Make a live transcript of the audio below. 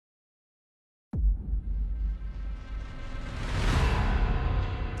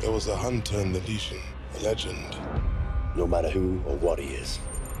There was a hunter in the Legion, a legend. No matter who or what he is,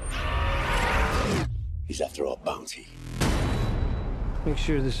 he's after our bounty. Make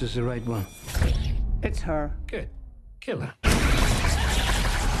sure this is the right one. It's her. Good. Kill her.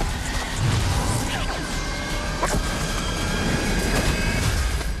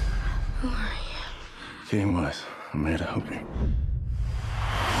 Who are you? Game wise, I'm here to help you.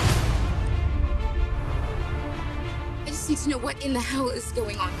 I just need to know what in the hell is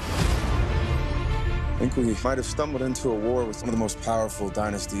going on. I think we might have stumbled into a war with one of the most powerful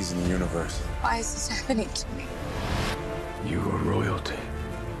dynasties in the universe. Why is this happening to me? You are royalty.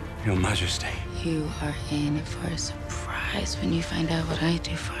 Your Majesty. You are in for a surprise when you find out what I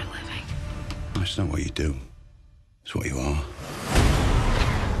do for a living. It's not what you do. It's what you are.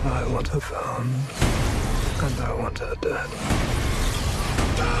 I want her found, and I want her dead.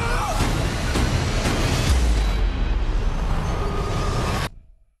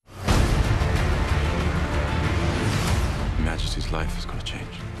 Your Majesty's life is going to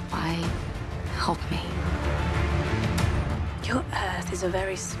change. Why help me? Your Earth is a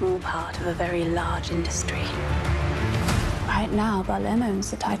very small part of a very large industry. Right now, Barlem owns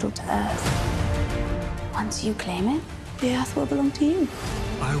the title to Earth. Once you claim it, the Earth will belong to you.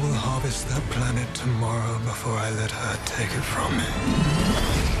 I will harvest that planet tomorrow before I let her take it from me.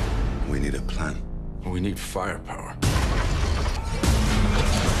 We need a plan. We need firepower.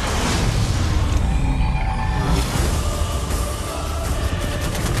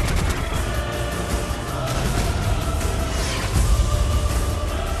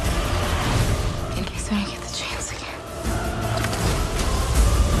 In case I get the chance again.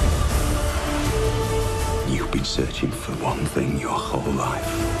 You've been searching for one thing your whole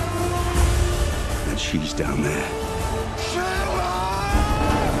life. And she's down there.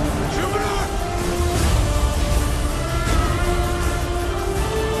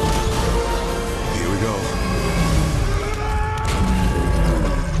 Here we go.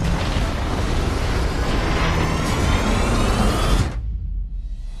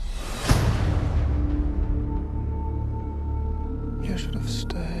 You should have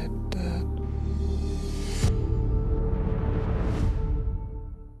stayed dead.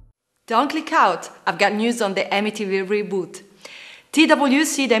 Don't click out, I've got news on the Amityville reboot.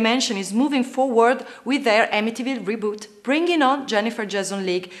 TWC Dimension is moving forward with their Amityville reboot, bringing on Jennifer Jason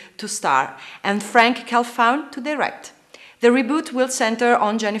Leigh to star and Frank Calfoun to direct. The reboot will center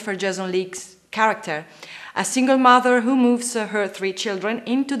on Jennifer Jason Leigh's character, a single mother who moves her 3 children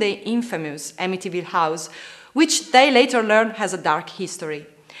into the infamous Amityville house, which they later learn has a dark history.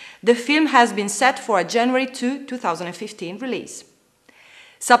 The film has been set for a January 2, 2015 release.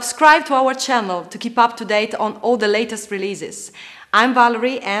 Subscribe to our channel to keep up to date on all the latest releases. I'm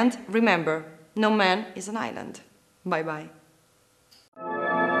Valerie, and remember, no man is an island. Bye-bye.